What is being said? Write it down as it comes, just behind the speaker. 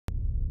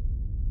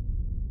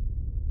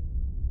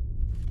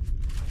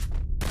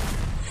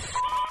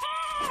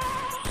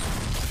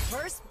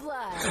First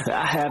blood.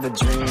 I have a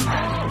dream,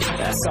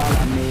 that's all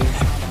I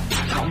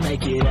need. I'll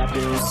make it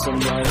happen some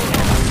way.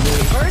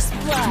 First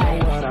I blood.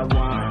 know what I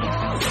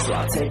want, so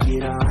I'll take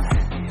it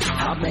on.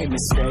 I'll make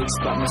mistakes,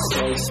 but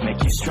mistakes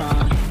make you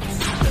strong.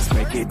 Let's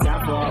break it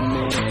down for a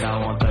minute. I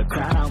want the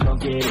crown, I'm gon'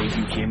 get it.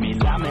 You hear me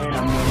loud, man,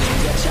 I'm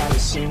winning. Yeah, Charlie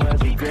Sheen will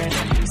be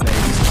grinning. These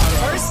ladies are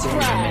First all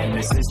blood. and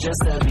this is just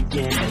the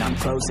beginning. I'm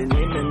closing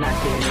in the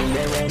night getting.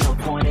 There ain't no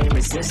point in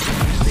resisting.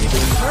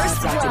 Living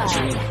First life like a blood.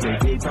 dream.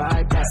 Dig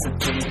right, that's the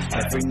thing.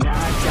 Every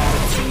night got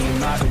a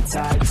team. I've been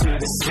tied to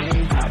the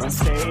scene. Out on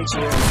stage,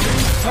 here and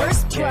dream.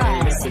 First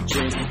blood. It's a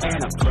dream, and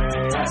I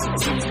pray as a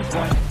team.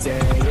 One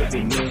day it'll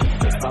be me.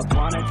 If I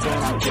want it, then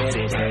I'll get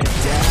it. Head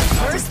down,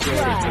 First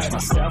blood. push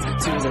myself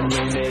to the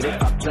limit.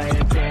 If I play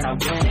it, then I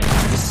win it.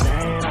 I'm just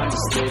saying, I'm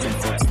just living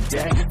for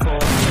today. For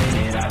a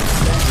minute, I was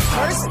saying,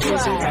 First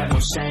blood. have no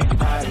shame,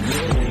 I admit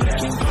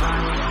it. Looking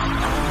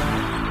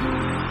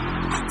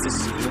to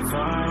see if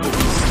I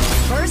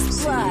First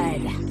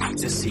blood.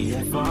 to see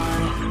if I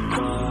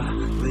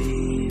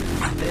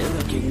believe. They're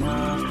looking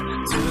up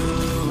to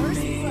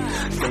me.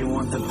 They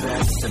want the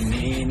best of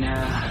me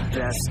now,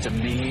 best of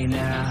me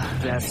now,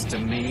 best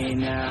of me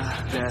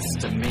now,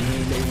 best of me.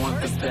 They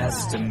want the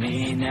best of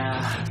me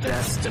now,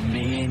 best of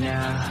me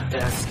now,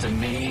 best of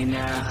me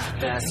now,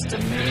 best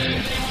of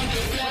me.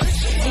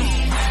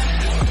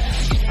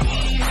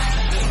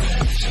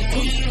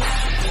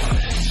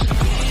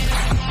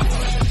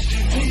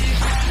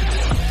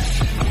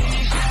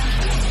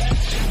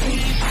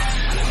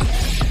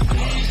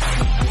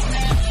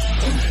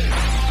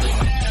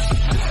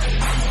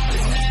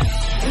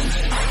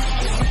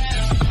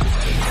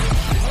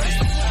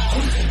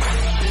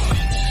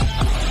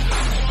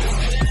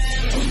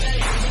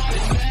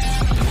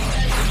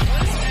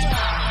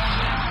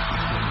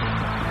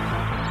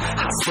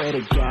 I swear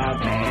to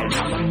God, man,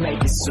 I'ma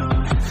make it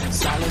soon.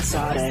 Silence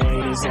all the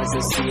haters as they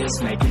see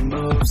us making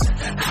moves.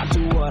 I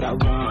do what I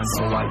want,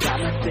 so I got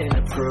nothing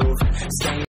to prove. Staying